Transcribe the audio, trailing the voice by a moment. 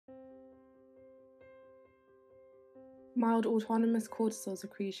Mild autonomous cortisol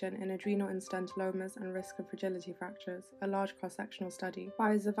secretion in adrenal incidentalomas and risk of fragility fractures, a large cross-sectional study,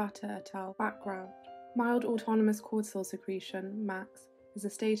 by Zavata et al. Background. Mild autonomous cortisol secretion, MAX, is a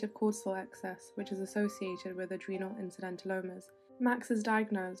state of cortisol excess which is associated with adrenal incidentalomas. MAX is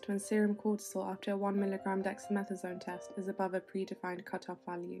diagnosed when serum cortisol after a 1 mg dexamethasone test is above a predefined cutoff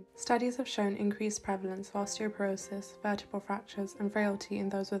value. Studies have shown increased prevalence of osteoporosis, vertebral fractures, and frailty in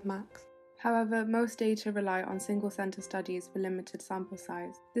those with MAX. However, most data rely on single-center studies with limited sample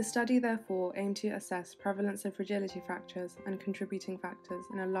size. This study therefore aimed to assess prevalence of fragility fractures and contributing factors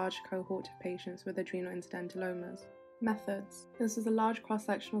in a large cohort of patients with adrenal incidentalomas. Methods. This was a large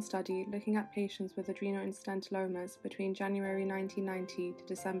cross-sectional study looking at patients with adrenal incidentalomas between January 1990 to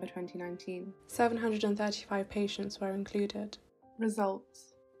December 2019. 735 patients were included.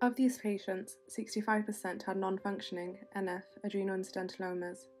 Results. Of these patients, 65% had non-functioning (NF) adrenal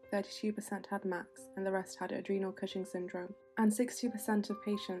incidentalomas, 32% had MAX, and the rest had adrenal Cushing syndrome, and 60% of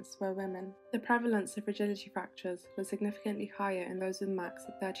patients were women. The prevalence of fragility fractures was significantly higher in those with MAX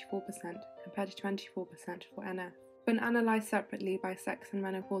at 34% compared to 24% for NF. When analysed separately by sex and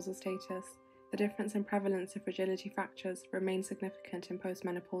menopausal status, the difference in prevalence of fragility fractures remained significant in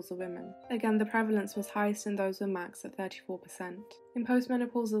postmenopausal women. Again, the prevalence was highest in those with MAX at 34%. In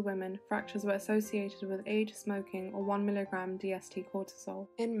postmenopausal women, fractures were associated with age, smoking, or 1 mg DST cortisol.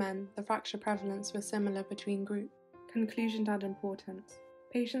 In men, the fracture prevalence was similar between groups. Conclusion and importance.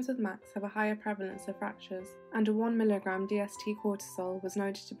 Patients with MAX have a higher prevalence of fractures, and a 1 mg DST cortisol was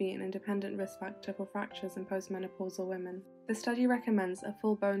noted to be an independent risk factor for fractures in postmenopausal women. The study recommends a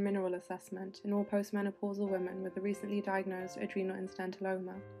full bone mineral assessment in all postmenopausal women with a recently diagnosed adrenal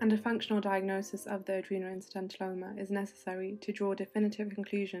incidentaloma, and a functional diagnosis of the adrenal incidentaloma is necessary to draw definitive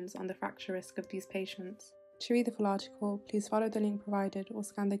conclusions on the fracture risk of these patients. To read the full article, please follow the link provided or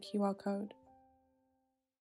scan the QR code.